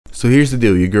So here's the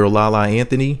deal. Your girl Lala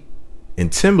Anthony and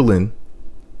Timbaland,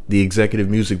 the executive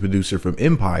music producer from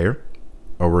Empire,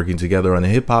 are working together on a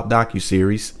hip hop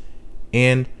docuseries.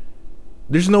 And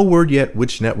there's no word yet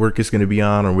which network it's going to be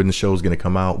on or when the show is going to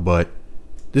come out, but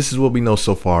this is what we know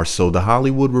so far. So the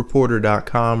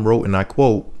HollywoodReporter.com wrote, and I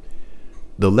quote,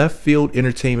 "The Left Field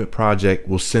Entertainment project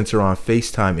will center on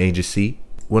FaceTime Agency,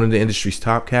 one of the industry's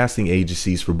top casting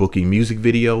agencies for booking music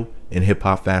video and hip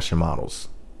hop fashion models.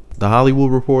 The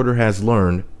Hollywood Reporter has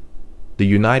learned the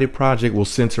United project will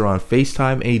center on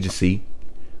FaceTime Agency,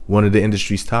 one of the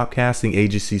industry's top casting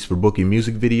agencies for booking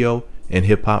music video and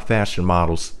hip hop fashion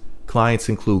models. Clients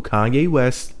include Kanye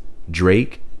West,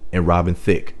 Drake, and Robin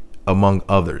Thicke, among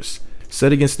others."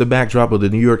 Set against the backdrop of the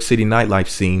New York City nightlife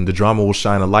scene, the drama will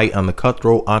shine a light on the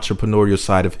cutthroat entrepreneurial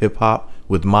side of hip hop,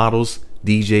 with models,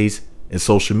 DJs, and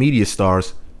social media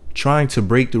stars trying to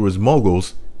break through as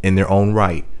moguls in their own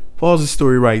right. Pause the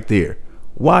story right there.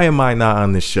 Why am I not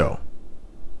on this show?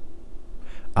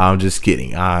 I'm just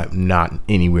kidding. I'm not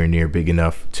anywhere near big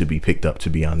enough to be picked up to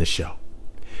be on this show.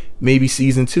 Maybe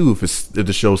season 2 if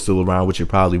the show's still around, which it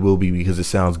probably will be because it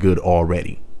sounds good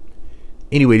already.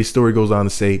 Anyway, the story goes on to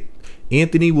say,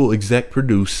 Anthony will exec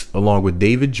produce along with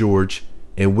David George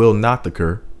and Will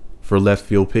Nothaker for Left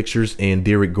Field Pictures and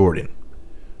Derek Gordon.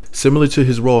 Similar to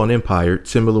his role on Empire,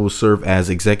 Timbaland will serve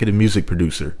as executive music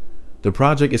producer. The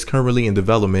project is currently in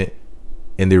development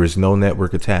and there is no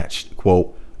network attached.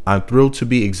 Quote, "I'm thrilled to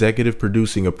be executive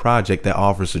producing a project that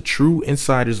offers a true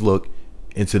insider's look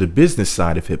into the business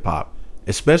side of hip hop,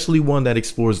 especially one that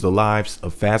explores the lives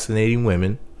of fascinating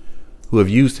women who have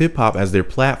used hip hop as their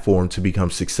platform to become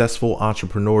successful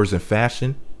entrepreneurs in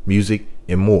fashion, music,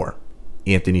 and more,"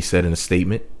 Anthony said in a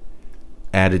statement.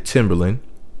 Added Timbaland,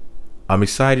 "I'm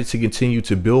excited to continue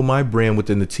to build my brand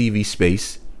within the TV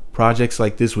space. Projects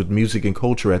like this with music and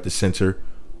culture at the center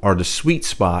are the sweet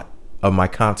spot of my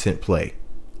content play.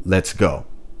 Let's go."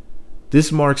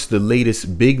 This marks the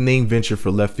latest big name venture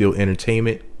for Left Field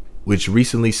Entertainment, which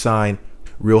recently signed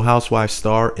Real Housewives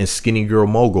star and skinny girl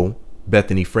mogul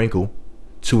Bethany Frankel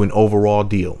to an overall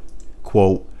deal.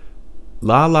 Quote,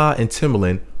 "Lala and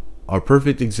Timbaland are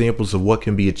perfect examples of what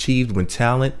can be achieved when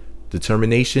talent,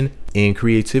 determination, and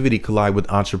creativity collide with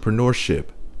entrepreneurship,"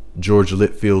 George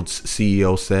Litfield's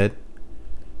CEO said.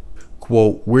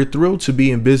 Quote, "We're thrilled to be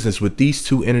in business with these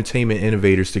two entertainment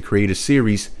innovators to create a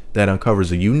series that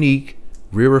uncovers a unique,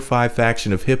 rarefied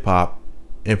faction of hip-hop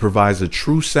and provides a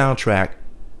true soundtrack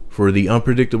for the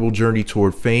unpredictable journey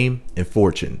toward fame and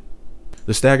fortune.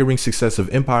 The staggering success of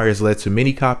Empire has led to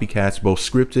many copycats, both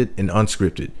scripted and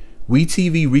unscripted.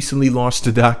 WeTV recently launched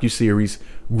a docuseries,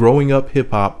 Growing Up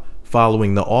Hip Hop,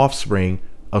 following the offspring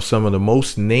of some of the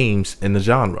most names in the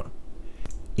genre.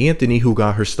 Anthony, who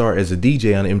got her start as a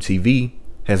DJ on MTV,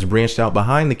 has branched out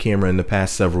behind the camera in the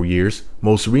past several years,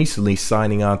 most recently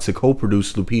signing on to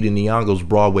co-produce Lupita Nyong'o's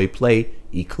Broadway play,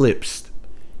 Eclipsed.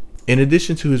 In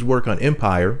addition to his work on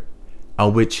Empire,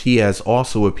 on which he has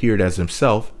also appeared as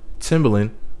himself,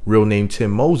 Timbaland, real name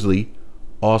Tim Mosley,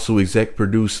 also exec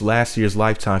produced last year's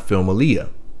Lifetime film Aaliyah.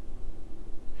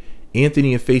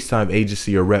 Anthony and FaceTime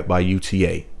Agency are rep by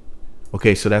UTA.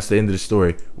 Okay, so that's the end of the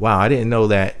story. Wow, I didn't know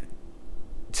that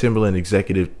Timbaland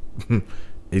executive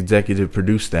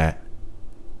produced that.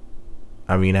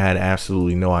 I mean, I had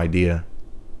absolutely no idea.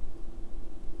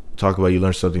 Talk about you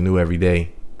learn something new every day.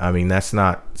 I mean, that's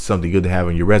not something good to have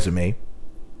on your resume.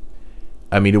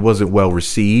 I mean, it wasn't well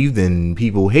received and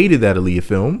people hated that Aaliyah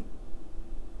film.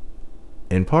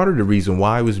 And part of the reason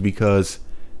why was because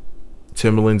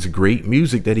Timbaland's great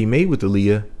music that he made with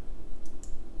Aaliyah,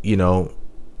 you know,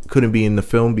 couldn't be in the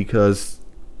film because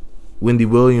Wendy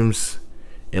Williams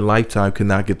and Lifetime could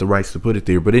not get the rights to put it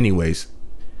there. But anyways,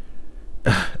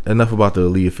 enough about the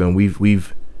Aaliyah film.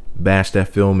 We've bashed that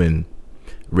film and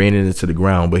ran it into the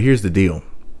ground. But here's the deal.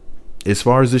 As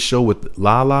far as this show with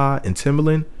Lala and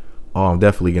Timbaland, oh, I'm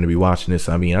definitely going to be watching this.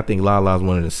 I mean, I think Lala's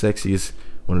one of the sexiest,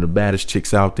 one of the baddest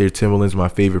chicks out there. Timbaland's my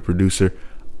favorite producer.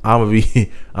 I'll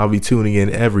be tuning in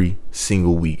every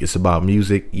single week. It's about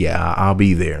music. Yeah, I'll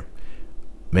be there.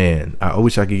 Man, I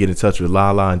wish I could get in touch with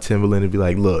Lala and Timbaland and be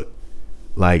like, look,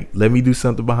 like, let me do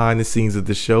something behind the scenes of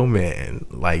the show, man.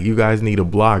 Like, you guys need a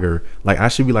blogger. Like, I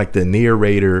should be like the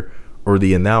narrator or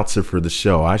the announcer for the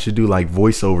show. I should do like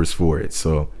voiceovers for it.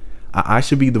 So I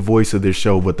should be the voice of their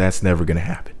show, but that's never going to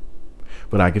happen.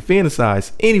 But I can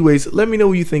fantasize. Anyways, let me know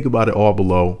what you think about it all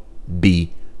below.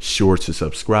 Be sure to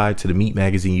subscribe to the Meat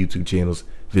Magazine YouTube channels.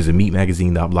 Visit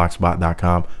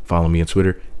meatmagazine.blogspot.com. Follow me on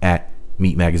Twitter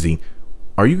 @meatmagazine.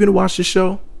 Are you going to watch the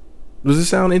show? Does it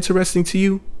sound interesting to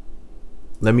you?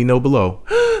 Let me know below.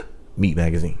 Meat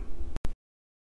Magazine.